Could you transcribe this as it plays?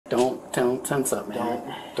Don't tense up, man.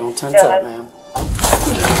 Don't tense up, man.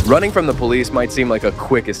 Running from the police might seem like a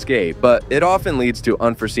quick escape, but it often leads to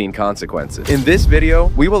unforeseen consequences. In this video,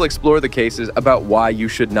 we will explore the cases about why you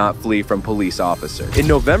should not flee from police officers. In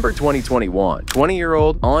November 2021,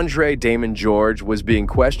 20-year-old Andre Damon George was being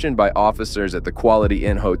questioned by officers at the Quality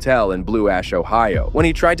Inn Hotel in Blue Ash, Ohio, when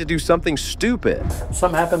he tried to do something stupid.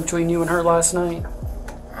 Something happened between you and her last night?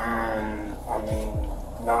 I mean,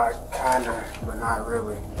 not kinda, but not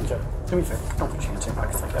really. Okay. Do me a favor. Don't put your hands in your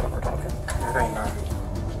pockets like that when we're talking. It ain't nothing.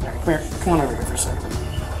 Come here. Come on over here for a second.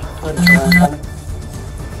 Let me try.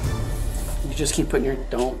 You just keep putting your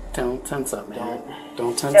don't tense up, man.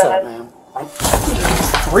 Don't tense up, man.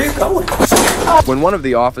 Where are you going? When one of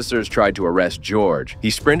the officers tried to arrest George, he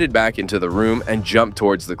sprinted back into the room and jumped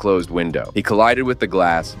towards the closed window. He collided with the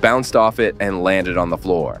glass, bounced off it, and landed on the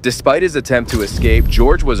floor. Despite his attempt to escape,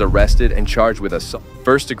 George was arrested and charged with assault,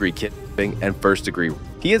 first-degree kidnapping, and first-degree.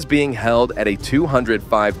 He is being held at a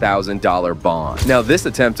 $205,000 bond. Now, this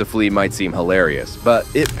attempt to flee might seem hilarious, but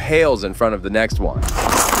it pales in front of the next one.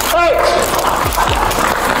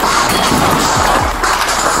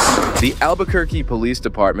 The Albuquerque Police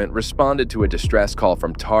Department responded to a distress call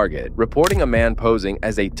from Target, reporting a man posing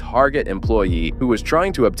as a Target employee who was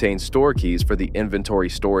trying to obtain store keys for the inventory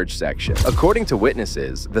storage section. According to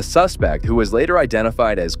witnesses, the suspect, who was later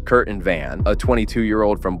identified as Curtin Van, a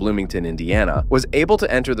 22-year-old from Bloomington, Indiana, was able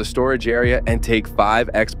to enter the storage area and take 5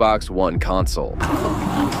 Xbox One consoles.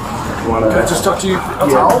 Can I just talk to you?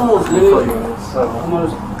 Yeah. I almost did.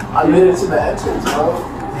 I made it to the entrance, bro.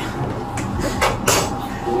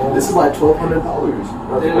 This is like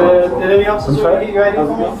 $1,200. Did any officer get your ID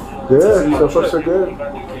for me? Good, so far so good.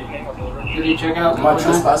 Did you check out Am I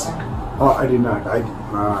trespassing? Oh, I did not.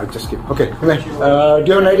 I just keep. Okay, come here. Do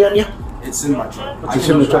you have an ID on you? It's in my truck. It's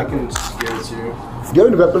in the truck. I can just give it to you. Do you have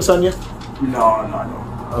any weapons on you? No, I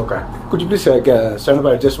don't. Okay. Could you please stand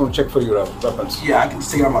by? I just want to check for your weapons. Yeah, I can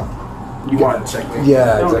see on my. You want to check me?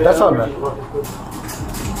 Yeah, exactly. That's all, man.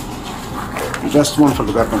 Just one for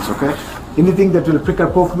the weapons, okay? Anything that will prick or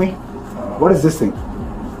poke me? What is this thing?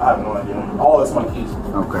 I have no idea. Oh, it's my keys.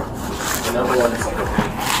 Okay. Another one is like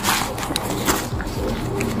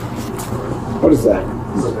What is that?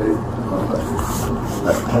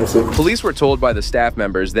 Police were told by the staff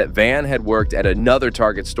members that Van had worked at another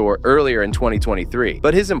Target store earlier in 2023,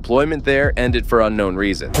 but his employment there ended for unknown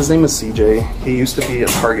reasons. His name is CJ. He used to be a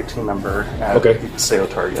Target team member at Paseo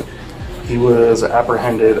Target. He was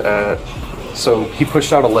apprehended at... So he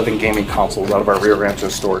pushed out 11 gaming consoles out of our Rio Rancho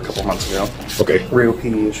store a couple months ago. Okay. Rio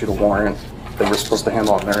PD issued a warrant they were supposed to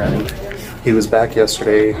handle on their end. He was back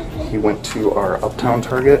yesterday. He went to our Uptown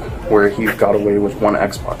Target where he got away with 1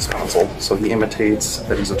 Xbox console. So he imitates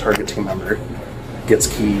that he's a Target team member, gets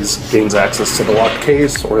keys, gains access to the locked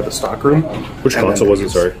case or the stock room. Which console was it,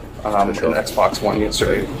 sorry? An Xbox One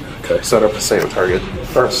yesterday. Okay. Set up Paseo Target.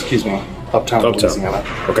 Or, excuse me, Uptown. Louisiana.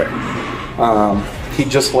 Okay. He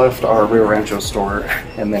just left our Rio Rancho store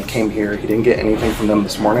and then came here. He didn't get anything from them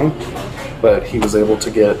this morning, but he was able to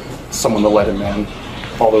get someone to let him in.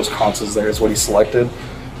 All those consoles there is what he selected.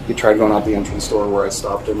 He tried going out the entrance door where I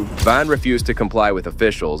stopped him. Van refused to comply with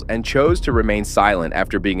officials and chose to remain silent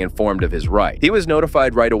after being informed of his right. He was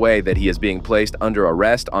notified right away that he is being placed under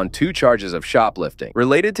arrest on 2 charges of shoplifting,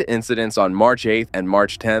 related to incidents on March 8th and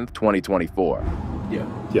March 10th, 2024. Yeah,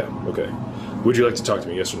 okay. Would you like to talk to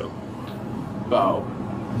me, yes or no? About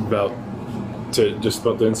the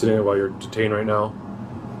incident while you're detained right now?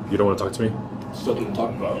 You don't want to talk to me? Something to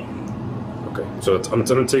talk about. Okay, so I'm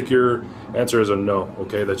going to take your answer as a no,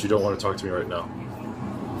 okay, that you don't want to talk to me right now.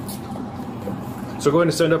 So go ahead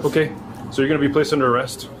and stand up, okay? So you're going to be placed under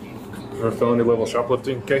arrest for felony level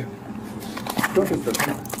shoplifting, okay? We'll get it,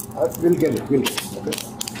 okay?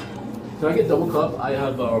 Can I get double cup? I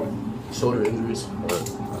have shoulder injuries.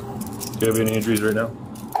 Do you have any injuries right now?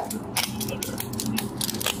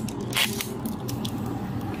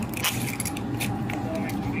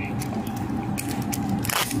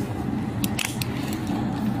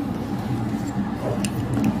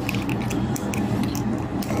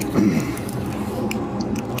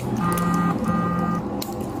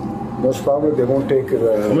 Most probably they won't take it.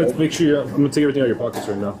 I'm going to make sure I'm going to take everything out of your pockets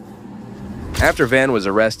right now. After Van was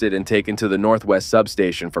arrested and taken to the Northwest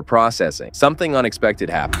substation for processing, something unexpected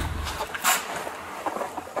happened.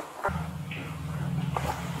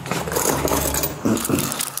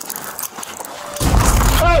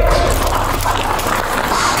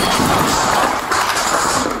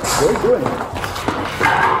 What are you doing?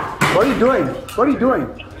 What are you doing? What are you doing?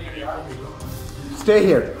 Stay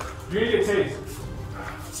here.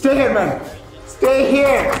 Stay here, man. Stay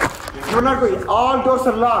here. You're not going. All doors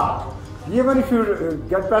are locked. Even if you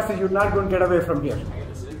get past it, you're not going to get away from here.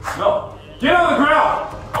 No. Get on the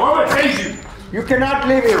ground! Or I'm gonna tase you! You cannot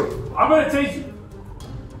leave you. I'm gonna tase you!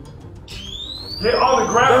 Get on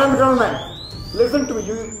the ground! Gentlemen, listen to me.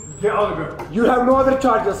 Get on the ground. You have no other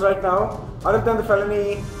charges right now other than the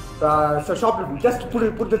felony shoplifting. Just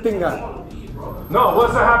put the thing down. No,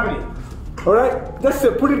 what's happening? All right, just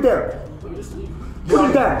put it there.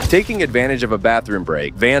 Put it down. Taking advantage of a bathroom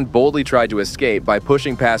break, Van boldly tried to escape by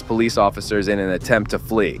pushing past police officers in an attempt to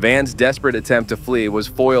flee. Van's desperate attempt to flee was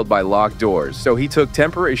foiled by locked doors, so he took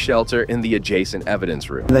temporary shelter in the adjacent evidence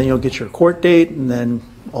room. And then you'll get your court date, and then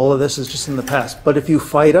all of this is just in the past. But if you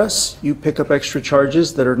fight us, you pick up extra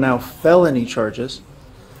charges that are now felony charges,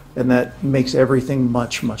 and that makes everything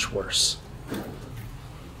much, much worse.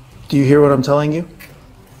 Do you hear what I'm telling you?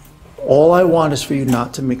 All I want is for you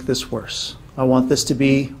not to make this worse. I want this to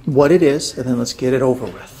be what it is, and then let's get it over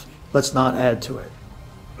with. Let's not add to it.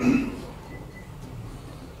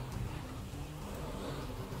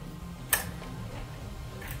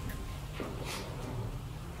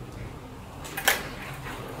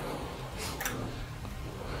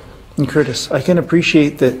 And Curtis, I can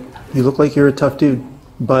appreciate that you look like you're a tough dude,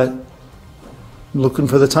 but looking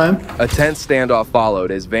for the time? A tense standoff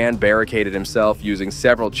followed as Van barricaded himself using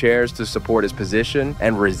several chairs to support his position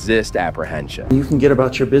and resist apprehension. You can get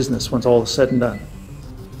about your business once all is said and done.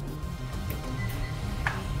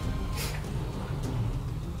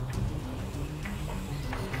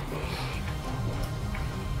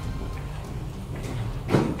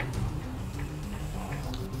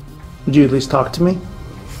 Would you at least talk to me?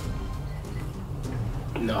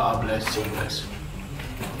 No, habla inglés.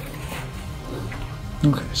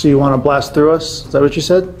 Okay, so you want to blast through us? Is that what you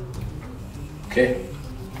said? Okay.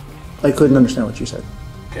 I couldn't understand what you said.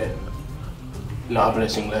 Okay. No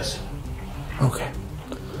hablas inglés. Okay.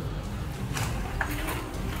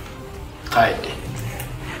 Cállate.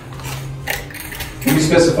 Can you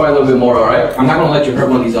specify a little bit more, all right? I'm not going to let you hurt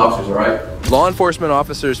one of these officers, all right? Law enforcement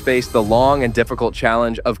officers faced the long and difficult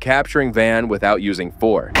challenge of capturing Van without using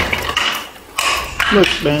force. Look,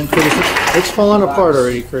 man, Curtis, it's falling apart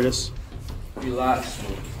already, Curtis. Relax,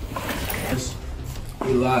 dude. Just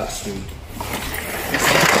relax, dude.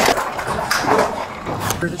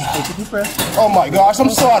 Curtis, take a deep breath. Oh my gosh, I'm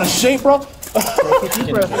so out of shape, bro. Take a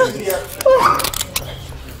deep breath.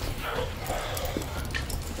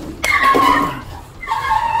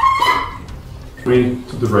 Lean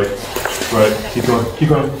to the right. Right. Keep going. Keep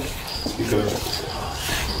going. Keep going.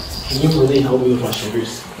 Can you really help me with my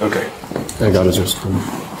shoulders? Okay. I got it, just.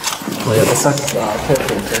 Oh yeah, that's not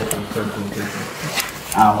careful.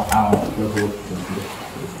 Ow, ow.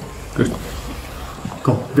 Good.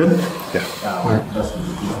 Go. Good? Yeah.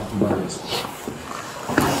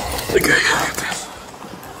 Okay.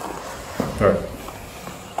 All right.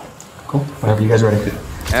 Cool. Whenever you guys are ready.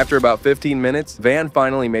 After about 15 minutes, Van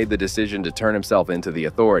finally made the decision to turn himself into the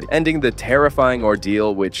authority, ending the terrifying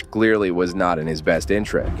ordeal which clearly was not in his best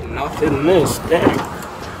interest. Not in this, damn.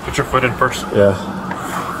 Put your foot in first.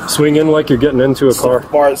 Yeah. Swing in like you're getting into a car.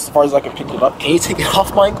 As far as I can pick it up. Can you take it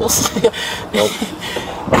off my ankles? Nope.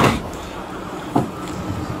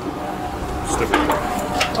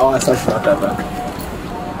 Oh, it's actually not that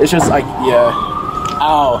bad. It's just like, yeah.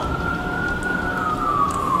 Ow.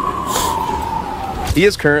 He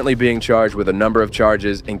is currently being charged with a number of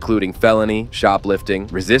charges, including felony, shoplifting,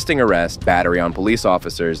 resisting arrest, battery on police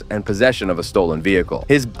officers, and possession of a stolen vehicle.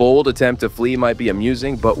 His bold attempt to flee might be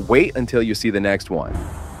amusing, but wait until you see the next one.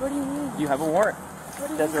 What do you mean? You have a warrant.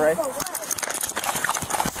 Desiree?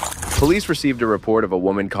 Police received a report of a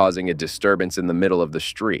woman causing a disturbance in the middle of the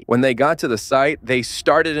street. When they got to the site, they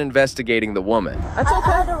started investigating the woman. That's okay.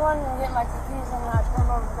 I had to run and get my cookies and I pulled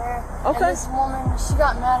over there. Okay. And this woman, she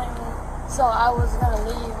got mad at me. So I was gonna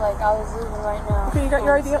leave, like I was leaving right now. Okay, you got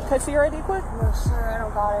your ID? Can I see your ID quick? No, sir, I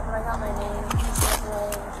don't got it, but I got my name.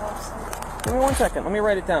 Give me 1 second. Let me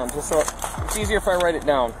write it down, just so it's easier if I write it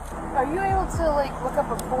down. Are you able to like look up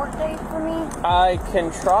a court date for me? I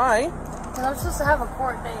can try. Because I'm supposed to have a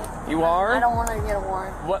court date. You are? I don't want to get a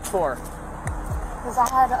warrant. What for? Because I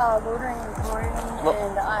had loitering and recording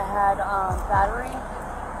and I had battery,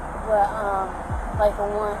 but like a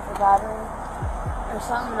warrant for battery. Or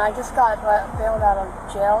something. I just got bailed out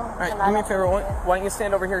of jail. All right, do me a favor. Why don't you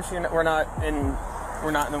stand over here so we're not in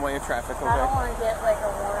the way of traffic? Okay. I don't want to get like a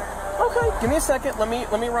warrant. Okay, give me a second. Let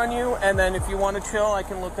me run you, and then if you want to chill, I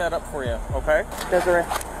can look that up for you. Okay, Desiree.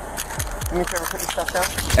 Do me a favor. Put your stuff down.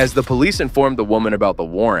 As the police informed the woman about the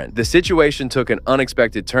warrant, the situation took an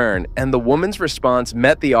unexpected turn, and the woman's response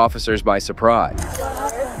met the officers by surprise.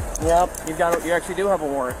 Yep, you actually do have a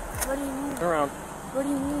warrant. What do you mean? Turn around. What do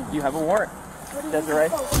you mean? You have a warrant. What do you Desiree.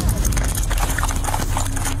 mean?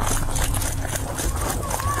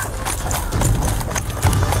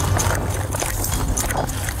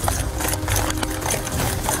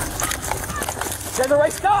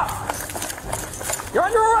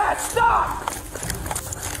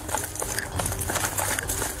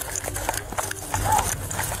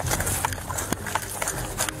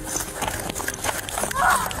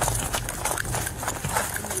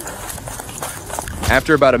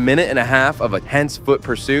 After about a minute and a half of a tense foot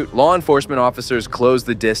pursuit, law enforcement officers closed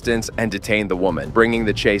the distance and detained the woman, bringing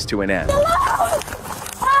the chase to an end.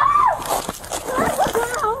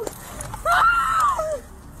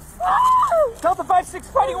 Delta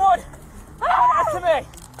 5-6 fighting one. Back to me.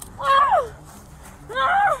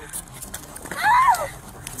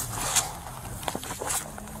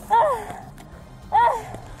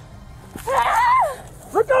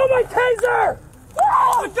 Let go of my taser!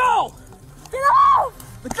 Let go! Get off!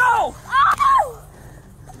 Let go! Ow!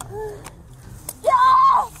 Get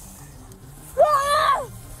off!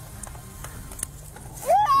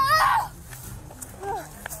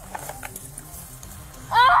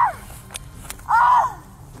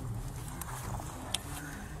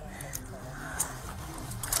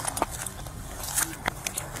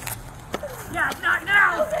 Yeah, not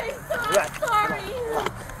now! Okay, sorry.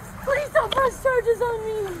 Please don't press charges on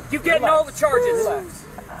me. You getting all the charges.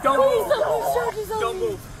 Don't Please move. don't press charges on Don't me.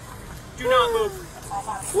 move. Do not move.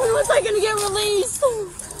 When was I gonna get released?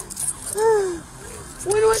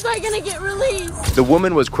 When was I gonna get released? The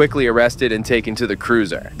woman was quickly arrested and taken to the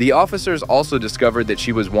cruiser. The officers also discovered that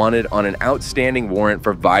she was wanted on an outstanding warrant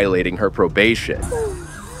for violating her probation. When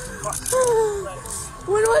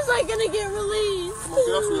was I gonna get released? When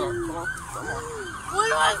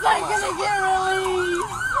was I gonna get released?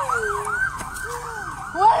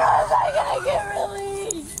 When was I gonna get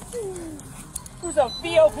released? There's a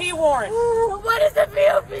VOP warrant. What is a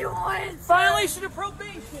VOP warrant? Violation of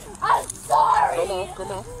probation. I'm sorry.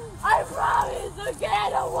 Come on. I promise, okay, I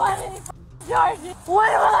don't want any charges. When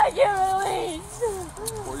will I get released?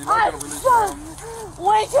 Well, you're not gonna release her.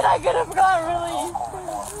 When should I get got released?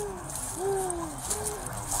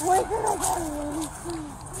 When should I get released?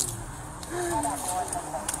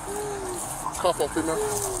 Cuff on female.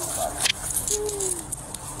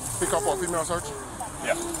 Pick up on female search.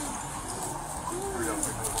 Yeah.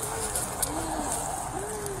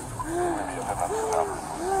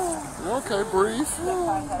 Okay, breathe.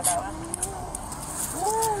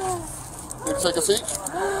 Need to take a seat?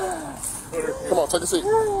 Come on, take a seat. I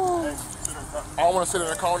don't want to sit in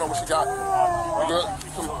the car, know what she got. You good?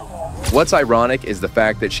 Come on. What's ironic is the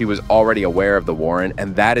fact that she was already aware of the warrant,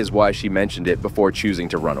 and that is why she mentioned it before choosing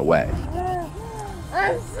to run away.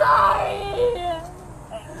 I'm sorry.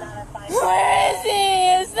 Where is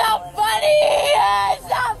he? It's not funny. It's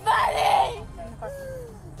not funny.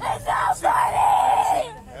 It's not funny.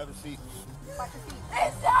 Have a seat.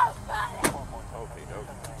 It's not funny. Okay.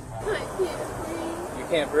 You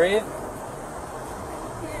can't breathe?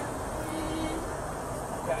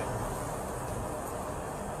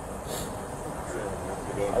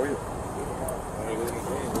 How are you?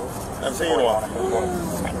 Haven't seen you in a while.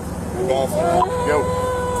 Yo.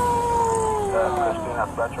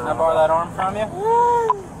 Can I borrow that arm from you?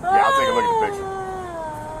 Yeah, I'll take a look at the picture.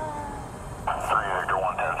 3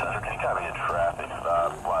 110 Center, can you copy a traffic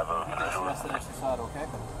stop, live oak visual? Rest of this side, okay?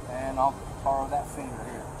 And I'll borrow that finger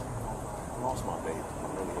here. Lost my baby.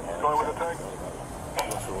 Going with the tag?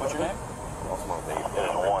 What's your name? Lost my baby. It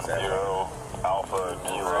is 10 Alpha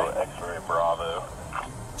Kilo X-ray Bravo.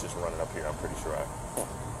 Just running up here, I'm pretty sure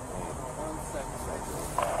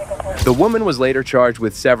The woman was later charged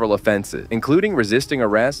with several offenses, including resisting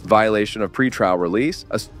arrest, violation of pretrial release,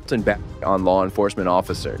 assault and battery on law enforcement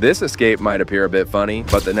officer. This escape might appear a bit funny,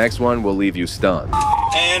 but the next one will leave you stunned.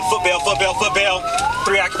 And foot bail,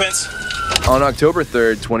 3 occupants. On October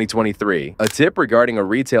 3rd, 2023, a tip regarding a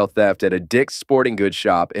retail theft at a Dick's Sporting Goods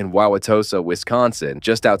shop in Wauwatosa, Wisconsin,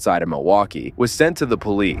 just outside of Milwaukee, was sent to the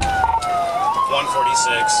police.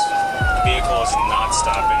 146, vehicle is not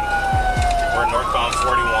stopping. We're northbound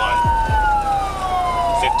 41,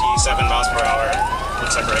 57 miles per hour.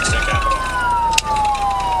 Looks like we're exiting Capitol.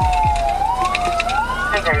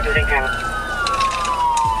 I'm sorry, exiting Capitol.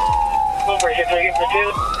 146, are you in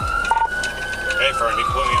pursuit? Hey, Fern, you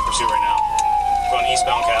can put me in pursuit right now. Going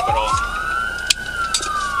eastbound Capitol.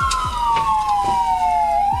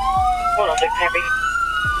 106, copy.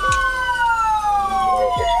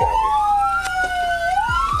 106, copy.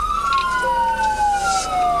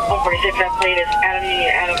 146, that plate is Adam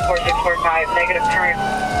Union, Adam 4645, negative current,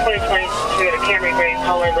 2022 at a Camry Gray,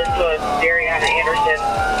 caller list to a Dariana Anderson,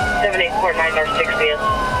 7849 North 60th.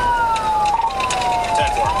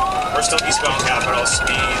 10-4. We're still eastbound Capitol,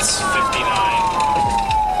 speeds 59,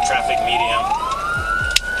 traffic medium.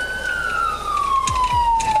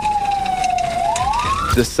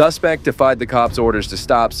 The suspect defied the cops' orders to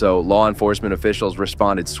stop, so law enforcement officials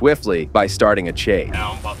responded swiftly by starting a chase.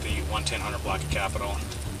 Now I'm about the 110 block of Capitol.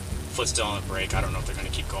 Foot still on the brake. I don't know if they're going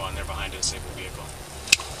to keep going. They're behind a disabled vehicle.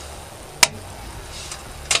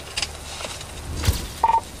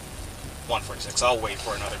 146. I'll wait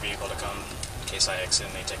for another vehicle to come in case I exit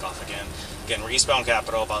and they take off again. Again, we're eastbound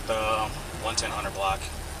Capitol, about the 110 Hunter block.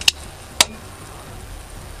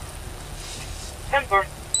 10-4.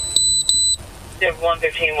 You have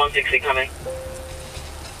 115, 160 coming.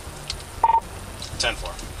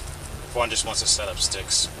 10-4. One just wants to set up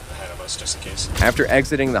sticks ahead of us just in case. After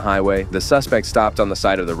exiting the highway, the suspect stopped on the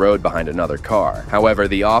side of the road behind another car. However,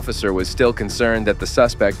 the officer was still concerned that the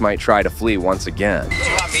suspect might try to flee once again. Do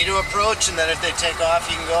you want me to approach, and then if they take off,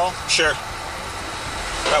 you can go? Sure.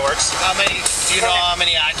 That works. How many? Do you know how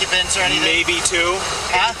many occupants or anything? Maybe 2.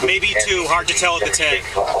 Huh? Maybe 2. Hard to tell at the tank.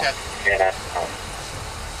 Okay.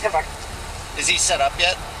 Is he set up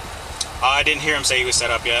yet? I didn't hear him say he was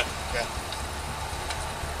set up yet. Okay.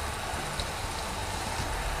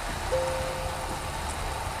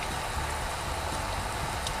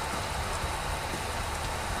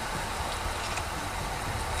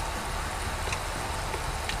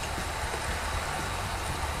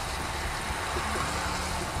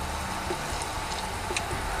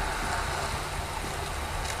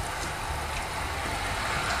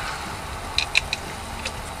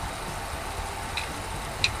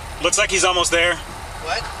 Looks like he's almost there.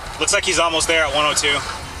 What? Looks like he's almost there at 102.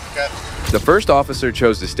 Okay. The first officer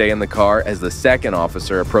chose to stay in the car as the second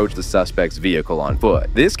officer approached the suspect's vehicle on foot.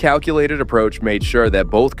 This calculated approach made sure that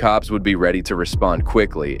both cops would be ready to respond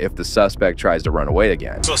quickly if the suspect tries to run away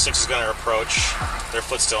again. 606 is going to approach. Their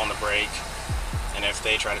foot's still on the brake. And if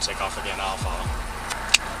they try to take off again, I'll follow.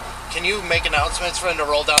 Can you make announcements for them to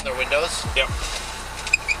roll down their windows? Yep.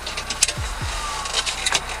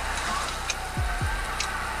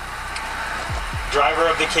 Driver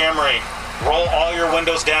of the Camry, roll all your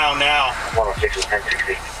windows down now. 106 is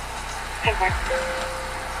 1060. 10-4.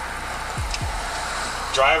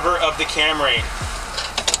 Driver of the Camry,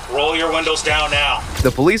 roll your windows down now.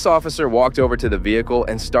 The police officer walked over to the vehicle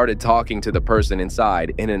and started talking to the person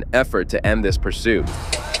inside in an effort to end this pursuit.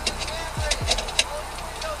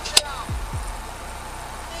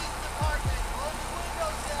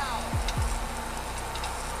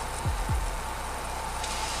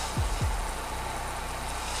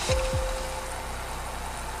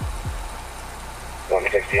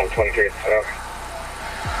 160 on 23 at the stop.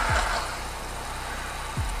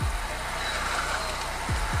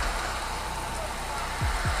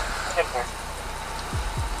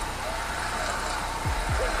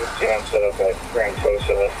 I'm set up at Grand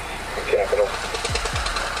Tosa, Capitol.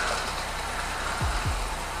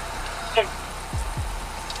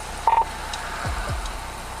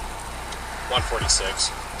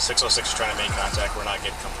 146. 606 is trying to make contact. We're not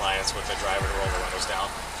getting compliance with the driver to roll the windows down.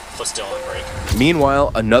 Foot still on the brake.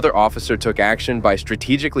 Meanwhile, another officer took action by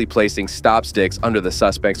strategically placing stop sticks under the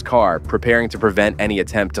suspect's car, preparing to prevent any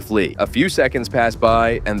attempt to flee. A few seconds passed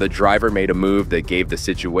by, and the driver made a move that gave the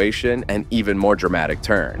situation an even more dramatic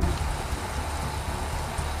turn.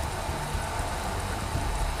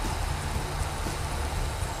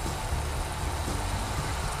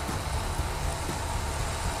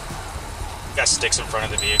 Got sticks in front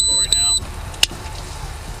of the vehicle right now.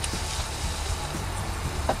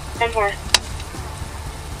 10-4.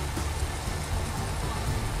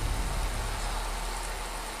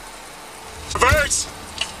 Reverse!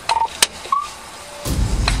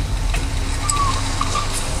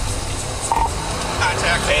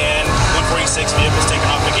 Contact. And 146 vehicles taking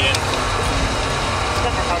off again.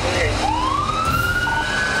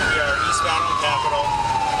 We are eastbound on Capitol.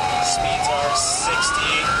 Speeds are 60.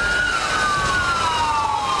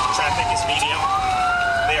 Traffic is medium.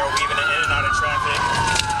 They are weaving in and out of traffic.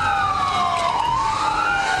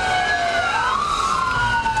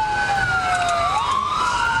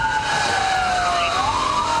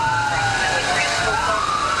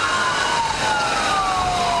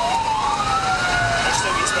 They're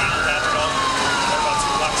still eastbound on Capitol. They're about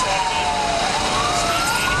 2 blocks ahead of me.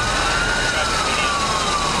 Speeds 80. Traffic medium.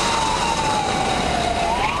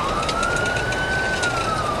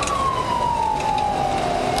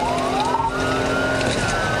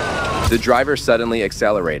 The driver suddenly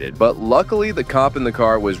accelerated, but luckily the cop in the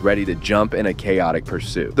car was ready to jump in a chaotic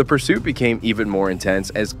pursuit. The pursuit became even more intense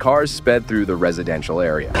as cars sped through the residential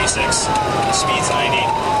area. A6, speeds 90,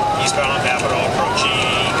 eastbound on Capitol, approaching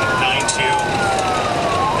 92.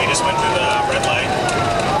 They just went through the red light.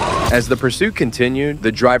 As the pursuit continued,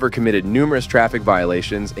 the driver committed numerous traffic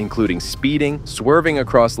violations, including speeding, swerving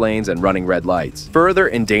across lanes, and running red lights, further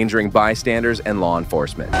endangering bystanders and law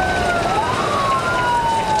enforcement.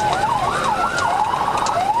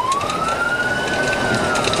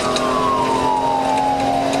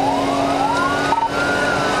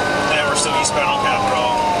 Eastbound on Capitol.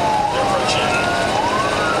 They're approaching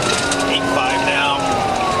 85 now.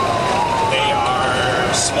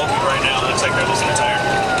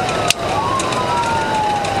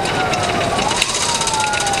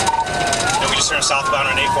 turn southbound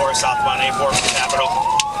on A4, southbound A4 from Capitol.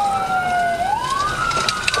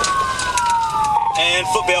 And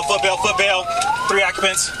foot bail, foot bail, foot bail. 3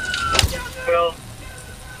 occupants. Bill.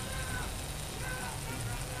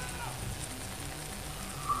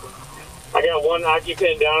 I got 1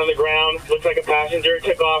 occupant down on the ground. Looks like a passenger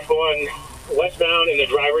took off going westbound and the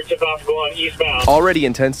driver took off going eastbound. Already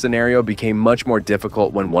intense scenario became much more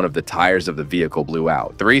difficult when one of the tires of the vehicle blew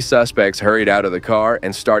out. 3 suspects hurried out of the car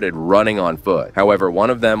and started running on foot. However, one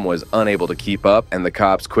of them was unable to keep up and the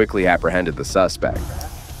cops quickly apprehended the suspect.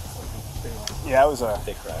 Yeah, it was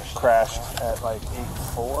crashed at like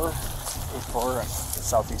 8-4 at the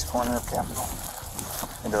southeast corner of Capitol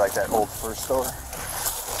into like that old first store.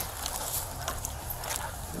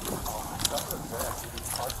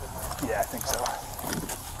 Yeah, I think so.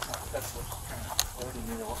 That's what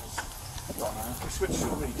going on. We switched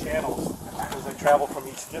so many channels as they travel from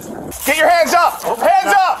each district. Get your hands up!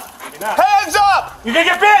 Hands up! Hands up! You're gonna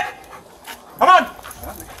get bit! Come on!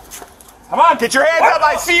 Come on! Get your hands up!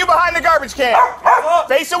 I see you behind the garbage can!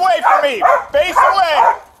 Face away from me! Face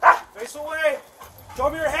away! Face away! Show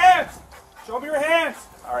me your hands! Show me your hands!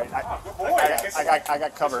 All right, I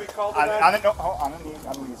got cover. On the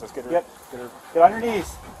knees. Let's get her. Get on your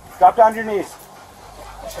knees. Drop down to your knees.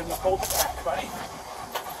 Hold it back, buddy.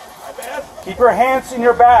 Keep your hands in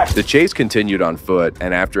your back. The chase continued on foot,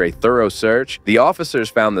 and after a thorough search, the officers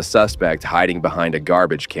found the suspect hiding behind a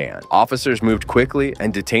garbage can. Officers moved quickly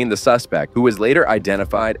and detained the suspect, who was later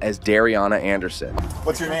identified as Dariana Anderson.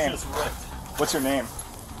 What's your name? What's your name?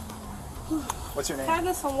 What's your name? Can I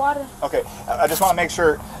get some water? Okay, I just want to make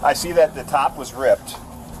sure. I see that the top was ripped.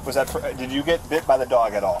 Was that? Did you get bit by the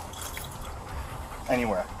dog at all?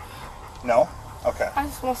 Anywhere? No? Okay. I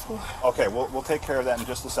just want some water. Okay, we'll take care of that in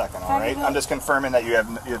just a second, all right? I'm just confirming that you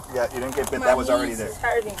didn't get bit. That was already there.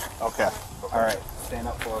 Hurting. Okay. All right. Stand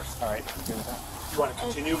up for us. All right. You want to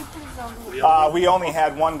continue? We only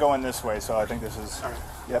had one going this way, so I think this is...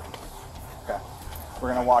 Yep. Okay.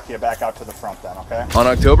 We're going to walk you back out to the front then, okay? On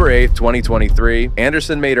October 8th, 2023,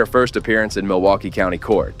 Anderson made her first appearance in Milwaukee County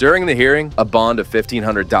Court. During the hearing, a bond of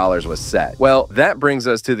 $1,500 was set. Well, that brings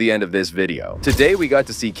us to the end of this video. Today, we got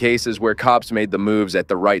to see cases where cops made the moves at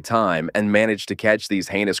the right time and managed to catch these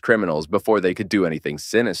heinous criminals before they could do anything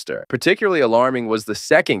sinister. Particularly alarming was the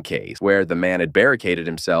second case, where the man had barricaded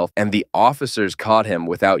himself and the officers caught him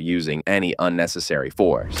without using any unnecessary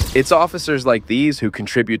force. It's officers like these who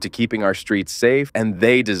contribute to keeping our streets safe, and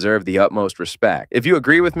they deserve the utmost respect. If you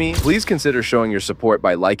agree with me, please consider showing your support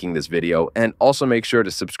by liking this video, and also make sure to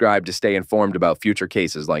subscribe to stay informed about future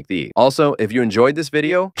cases like these. Also, if you enjoyed this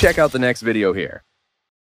video, check out the next video here.